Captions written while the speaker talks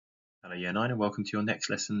Hello Year 9 and welcome to your next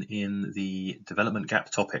lesson in the development gap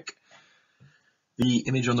topic. The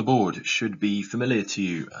image on the board should be familiar to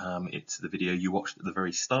you. It's the video you watched at the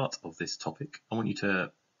very start of this topic. I want you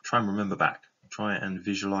to try and remember back. Try and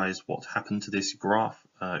visualize what happened to this graph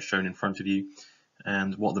shown in front of you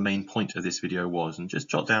and what the main point of this video was, and just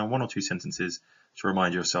jot down one or two sentences to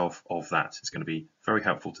remind yourself of that. It's going to be very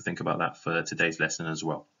helpful to think about that for today's lesson as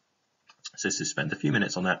well. So just spend a few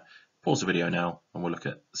minutes on that. Pause the video now and we'll look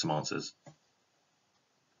at some answers.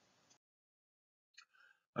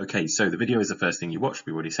 Okay, so the video is the first thing you watched.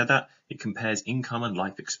 We already said that. It compares income and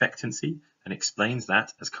life expectancy and explains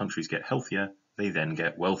that as countries get healthier, they then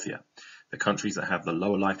get wealthier. The countries that have the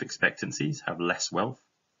lower life expectancies have less wealth.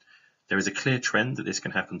 There is a clear trend that this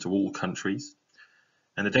can happen to all countries.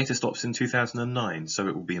 And the data stops in 2009, so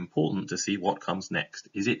it will be important to see what comes next.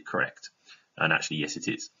 Is it correct? And actually, yes, it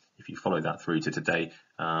is. If you follow that through to today,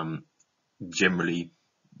 generally,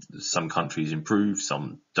 some countries improve,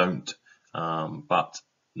 some don't, but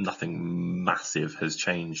nothing massive has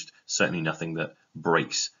changed, certainly nothing that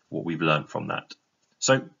breaks what we've learned from that.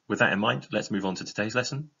 So with that in mind, let's move on to today's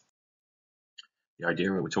lesson. The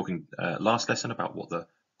idea we were talking last lesson about what the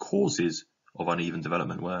causes of uneven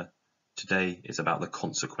development were. Today is about the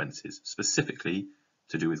consequences, specifically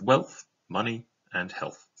to do with wealth, money, and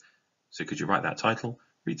health. So could you write that title,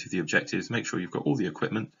 read through the objectives, make sure you've got all the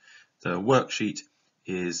equipment. The worksheet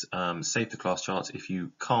is saved to class charts. If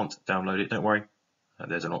you can't download it, don't worry.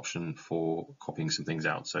 There's an option for copying some things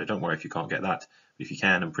out. So don't worry if you can't get that. But if you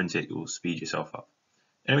can and print it, you'll speed yourself up.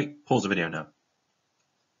 Anyway, pause the video now.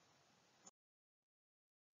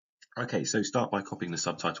 Okay, so start by copying the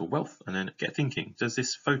subtitle wealth and then get thinking. Does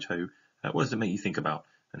this photo, what does it make you think about?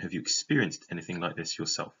 And have you experienced anything like this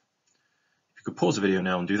yourself? If you could pause the video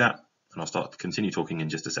now and do that, and I'll start to continue talking in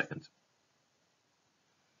just a second.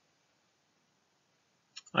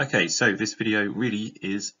 Okay, so this video really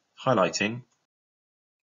is highlighting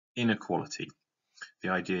inequality. The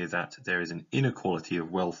idea that there is an inequality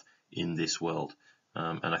of wealth in this world.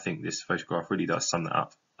 And I think this photograph really does sum that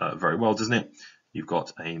up very well, doesn't it? You've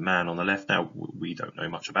got a man on the left. Now, we don't know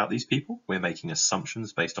much about these people. We're making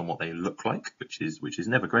assumptions based on what they look like, which is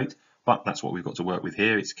never great, but that's what we've got to work with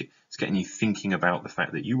here. It's getting you thinking about the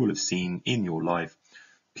fact that you will have seen in your life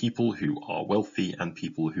people who are wealthy and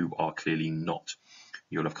people who are clearly not.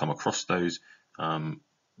 You'll have come across those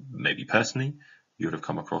maybe personally. You'll have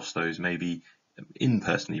come across those maybe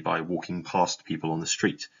impersonally by walking past people on the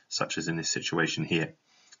street, such as in this situation here.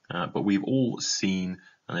 But we've all seen,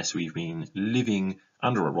 unless we've been living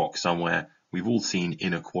under a rock somewhere, we've all seen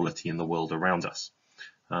inequality in the world around us.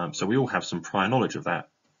 So we all have some prior knowledge of that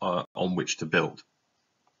on which to build.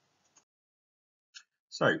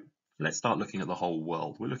 So let's start looking at the whole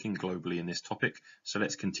world. We're looking globally in this topic, so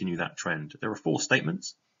let's continue that trend. There are 4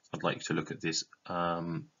 statements. I'd like you to look at this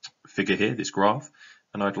figure here, this graph,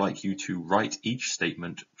 and I'd like you to write each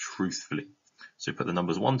statement truthfully. So put the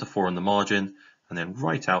numbers 1 to 4 in the margin and then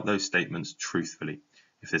write out those statements truthfully.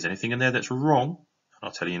 If there's anything in there that's wrong,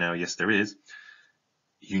 I'll tell you now, yes there is,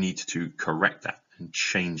 you need to correct that and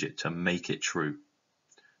change it to make it true.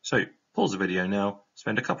 So pause the video now,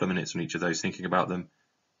 spend a couple of minutes on each of those thinking about them.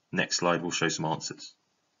 Next slide will show some answers.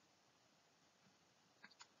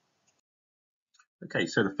 Okay,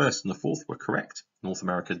 so the first and the fourth were correct. North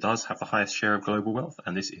America does have the highest share of global wealth,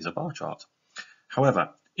 and this is a bar chart. However,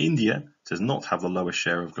 India does not have the lowest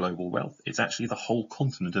share of global wealth. It's actually the whole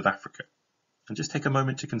continent of Africa. And just take a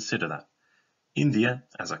moment to consider that. India,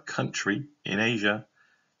 as a country in Asia,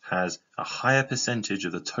 has a higher percentage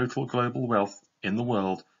of the total global wealth in the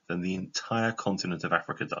world than the entire continent of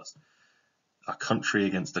Africa does. A country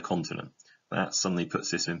against a continent. That suddenly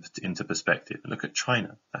puts this into perspective. And look at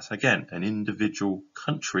China. That's, again, an individual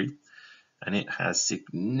country, and it has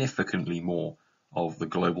significantly more of the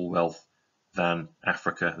global wealth than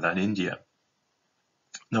Africa, than India.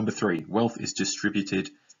 Number 3, wealth is distributed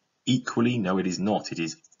equally. No, it is not. It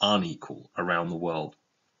is unequal around the world,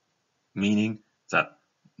 meaning that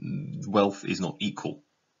wealth is not equal.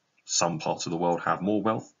 Some parts of the world have more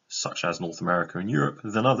wealth, such as North America and Europe,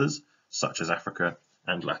 than others, such as Africa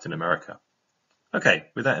and Latin America. Okay,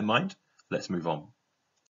 with that in mind, let's move on.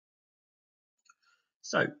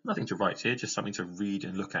 So, nothing to write here, just something to read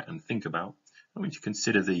and look at and think about. I want you to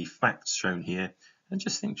consider the facts shown here and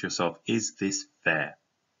just think to yourself, is this fair?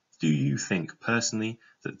 Do you think personally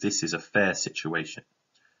that this is a fair situation?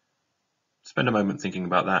 Spend a moment thinking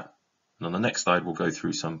about that, and on the next slide we'll go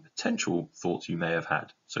through some potential thoughts you may have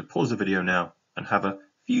had. So pause the video now and have a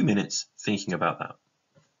few minutes thinking about that.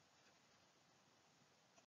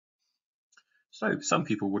 So some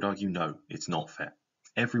people would argue no, it's not fair.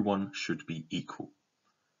 Everyone should be equal.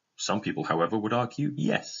 Some people, however, would argue,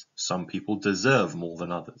 yes, some people deserve more than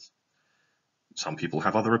others. Some people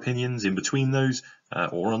have other opinions in between those,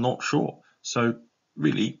 or are not sure. So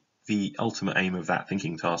really, the ultimate aim of that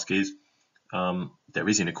thinking task is there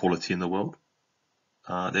is inequality in the world.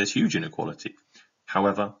 There's huge inequality.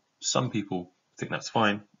 However, some people think that's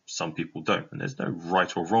fine, some people don't. And there's no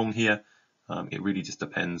right or wrong here. It really just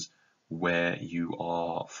depends where you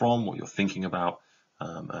are from, what you're thinking about,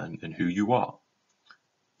 and who you are.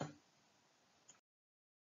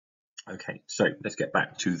 Okay, so let's get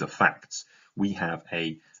back to the facts. We have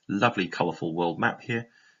a lovely colourful world map here.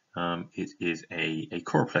 It is a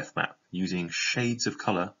choropleth map using shades of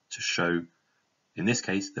colour to show, in this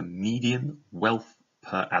case, the median wealth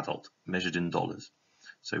per adult measured in dollars.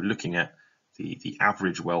 So looking at the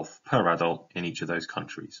average wealth per adult in each of those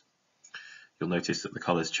countries. You'll notice that the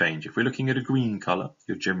colours change. If we're looking at a green colour,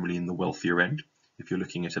 you're generally in the wealthier end. If you're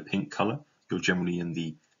looking at a pink colour, you're generally in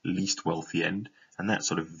the least wealthy end, and that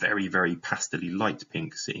sort of very, very pastely light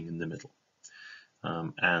pink sitting in the middle.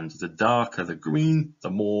 And the darker the green, the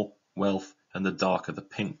more wealth, and the darker the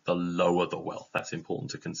pink, the lower the wealth. That's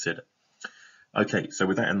important to consider. Okay, so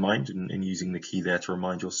with that in mind, and using the key there to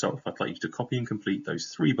remind yourself, I'd like you to copy and complete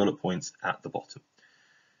those 3 bullet points at the bottom.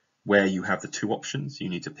 Where you have the 2 options, you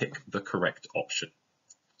need to pick the correct option.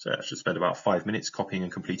 So I should spend about 5 minutes copying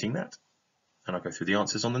and completing that. And I'll go through the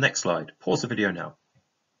answers on the next slide. Pause the video now.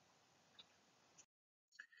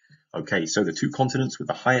 Okay, so the 2 continents with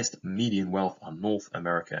the highest median wealth are North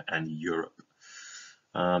America and Europe.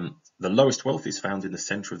 The lowest wealth is found in the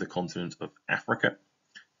center of the continent of Africa,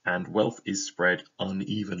 and wealth is spread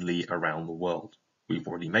unevenly around the world. We've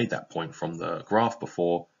already made that point from the graph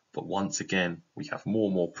before, but once again, we have more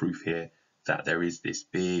and more proof here that there is this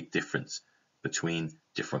big difference between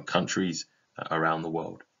different countries around the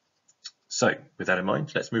world. So with that in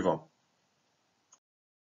mind, let's move on.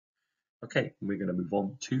 Okay, we're going to move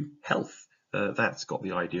on to health. That's got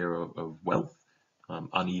the idea of wealth.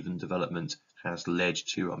 Uneven development has led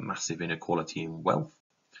to a massive inequality in wealth.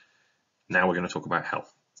 Now we're going to talk about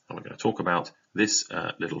health. And we're going to talk about this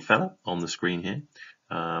little fella on the screen here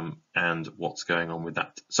and what's going on with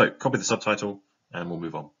that. So copy the subtitle and we'll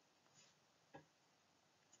move on.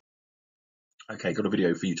 Okay, got a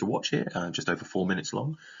video for you to watch here, just over 4 minutes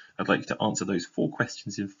long. I'd like you to answer those 4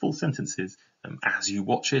 questions in full sentences as you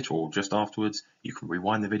watch it or just afterwards. You can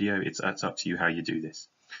rewind the video. It's up to you how you do this.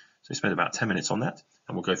 So spend about 10 minutes on that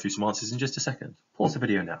and we'll go through some answers in just a second. Pause the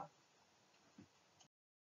video now.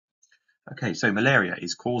 Okay, so malaria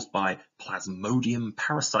is caused by Plasmodium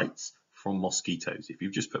parasites from mosquitoes. If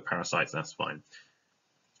you've just put parasites, that's fine.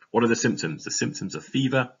 What are the symptoms? The symptoms are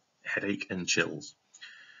fever, headache, and chills.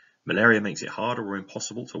 Malaria makes it harder or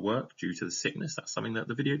impossible to work due to the sickness. That's something that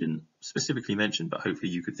the video didn't specifically mention, but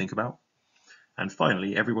hopefully you could think about. And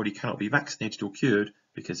finally, everybody cannot be vaccinated or cured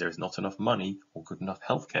because there is not enough money or good enough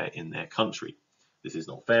healthcare in their country. This is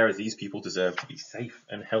not fair, as these people deserve to be safe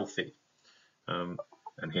and healthy.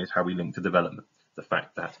 And here's how we link to development. The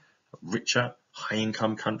fact that richer,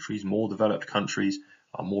 high-income countries, more developed countries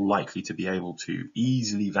are more likely to be able to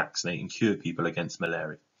easily vaccinate and cure people against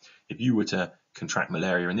malaria. If you were to contract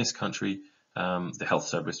malaria in this country, the health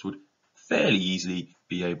service would fairly easily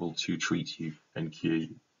be able to treat you and cure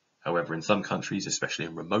you. However, in some countries, especially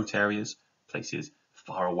in remote areas, places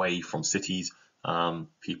far away from cities,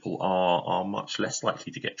 people are much less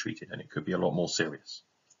likely to get treated, and it could be a lot more serious.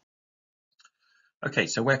 Okay,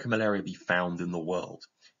 so where can malaria be found in the world?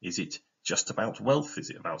 Is it just about wealth?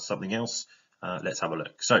 Is it about something else? Let's have a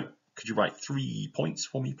look. So, could you write 3 points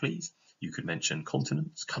for me, please? You could mention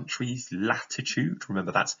continents, countries, latitude.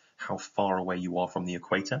 Remember, that's how far away you are from the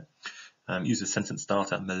equator. Use a sentence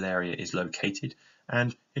starter, malaria is located.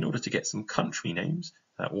 And in order to get some country names,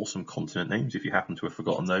 or some continent names, if you happen to have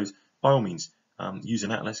forgotten those, by all means, use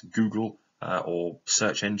an atlas, Google, or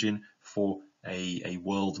search engine for a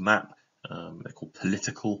world map. They're called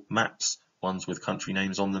political maps, ones with country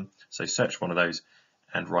names on them. So search one of those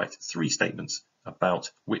and write 3 statements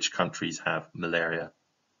about which countries have malaria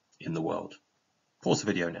in the world. Pause the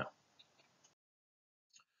video now.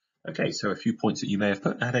 Okay, so a few points that you may have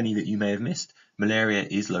put, add any that you may have missed. Malaria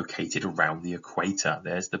is located around the equator.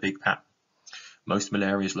 There's the big pattern. Most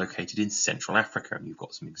malaria is located in Central Africa, and you've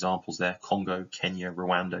got some examples there: Congo, Kenya,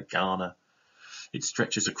 Rwanda, Ghana. It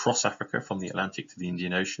stretches across Africa from the Atlantic to the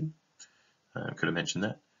Indian Ocean. Could have mentioned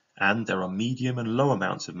that. And there are medium and low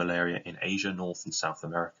amounts of malaria in Asia, North and South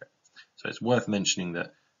America. So it's worth mentioning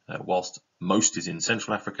that whilst most is in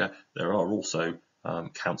Central Africa, there are also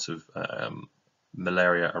counts of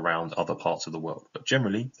malaria around other parts of the world. But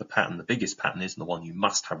generally, the biggest pattern is, and the one you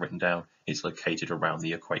must have written down, is located around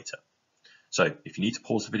the equator. So if you need to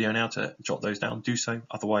pause the video now to jot those down, do so.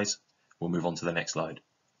 Otherwise, we'll move on to the next slide.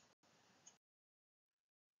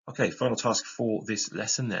 Okay, final task for this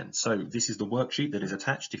lesson then. So this is the worksheet that is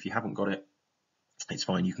attached. If you haven't got it, it's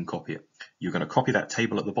fine, you can copy it. You're going to copy that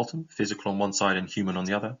table at the bottom, physical on one side and human on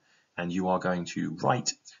the other, and you are going to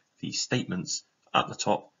write the statements at the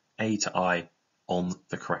top, A to I, on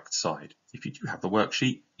the correct side. If you do have the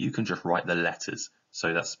worksheet, you can just write the letters,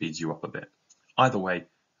 so that speeds you up a bit. Either way,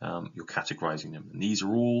 you're categorizing them. And these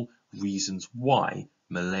are all reasons why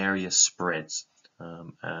malaria spreads,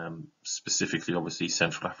 specifically obviously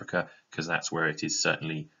Central Africa, because that's where it is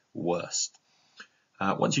certainly worst.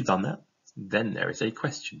 Once you've done that, then there is a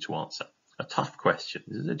question to answer. A tough question.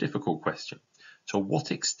 This is a difficult question. To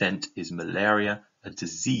what extent is malaria a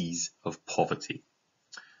disease of poverty?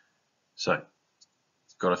 So,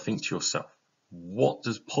 you've got to think to yourself, what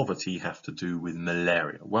does poverty have to do with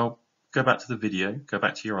malaria? Well, go back to the video, go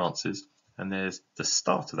back to your answers, and there's the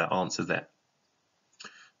start of that answer there.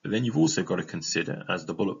 But then you've also got to consider, as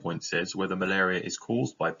the bullet point says, whether malaria is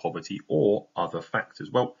caused by poverty or other factors.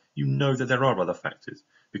 Well, you know that there are other factors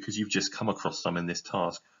because you've just come across some in this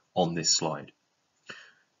task on this slide.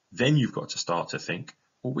 Then you've got to start to think,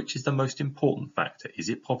 well, which is the most important factor? Is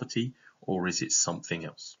it poverty or is it something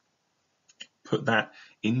else? Put that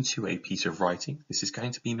into a piece of writing. This is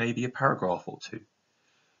going to be maybe a paragraph or two.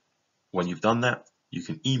 When you've done that, you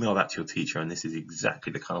can email that to your teacher, and this is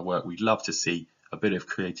exactly the kind of work we'd love to see. A bit of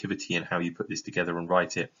creativity in how you put this together and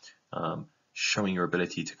write it, showing your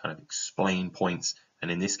ability to kind of explain points,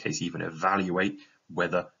 and in this case even evaluate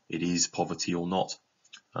whether it is poverty or not.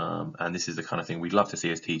 And this is the kind of thing we'd love to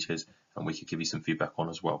see as teachers, and we could give you some feedback on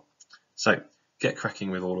as well. So get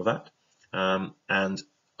cracking with all of that. And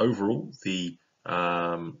overall, the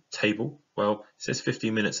table, well, it says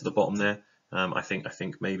 15 minutes at the bottom there. I think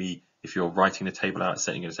maybe if you're writing the table out, it's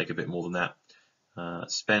certainly going to take a bit more than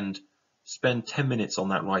that. Spend 10 minutes on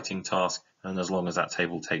that writing task, and as long as that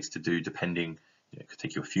table takes to do, depending, it could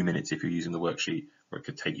take you a few minutes if you're using the worksheet, or it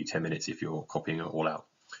could take you 10 minutes if you're copying it all out.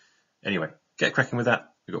 Anyway, get cracking with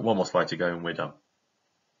that. We've got one more slide to go and we're done.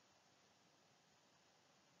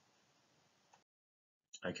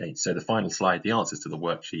 Okay, so the final slide, the answers to the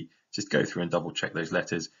worksheet, just go through and double check those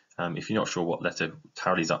letters. If you're not sure what letter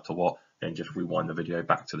tallies up to what, then just rewind the video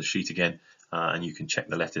back to the sheet again, and you can check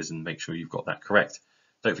the letters and make sure you've got that correct.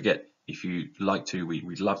 Don't forget, if you'd like to,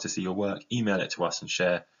 we'd love to see your work. Email it to us and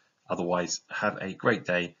share. Otherwise, have a great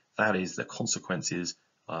day. That is the consequences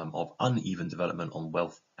of uneven development on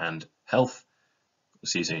wealth and health. We'll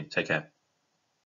see you soon. Take care.